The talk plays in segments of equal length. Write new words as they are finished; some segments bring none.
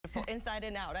inside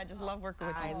and out. I just love working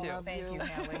with you, too. Thank you,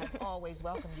 Hally. Always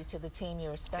welcome you to the team.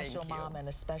 You're a special mom and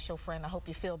a special friend. I hope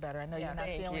you feel better. I know you're not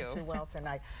feeling too well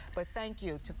tonight. But thank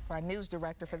you to our news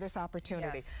director for this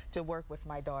opportunity to work with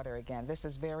my daughter again. This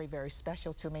is very, very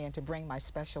special to me, and to bring my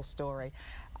special story.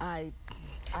 I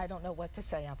don't know what to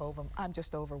say. I'm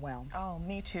just overwhelmed. Oh,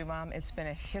 me too, Mom. It's been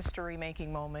a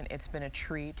history-making moment. It's been a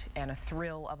treat and a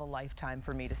thrill of a lifetime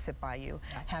for me to sit by you.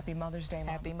 Happy Mother's Day, Mom.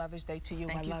 Happy Mother's Day to you.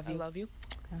 Thank you. I love you. I love you.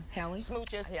 Hally?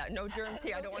 Smooches. Yeah, no germs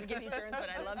here. I don't want to give you germs, but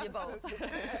I love you both.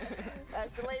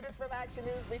 That's the latest from Action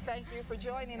News. We thank you for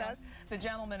joining us. The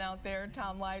gentleman out there,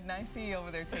 Tom Lydon, I see you over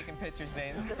there taking pictures,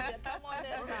 baby. Come on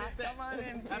in, Tom. Come on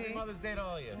in, T. Happy Mother's Day to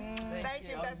all of you. Thank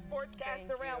you. Best sportscast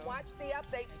around. Watch the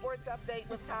update, Sports Update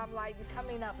with Tom Lydon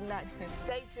coming up next.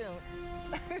 Stay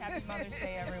tuned. Happy Mother's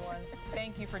Day, everyone.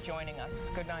 Thank you for joining us.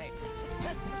 Good night.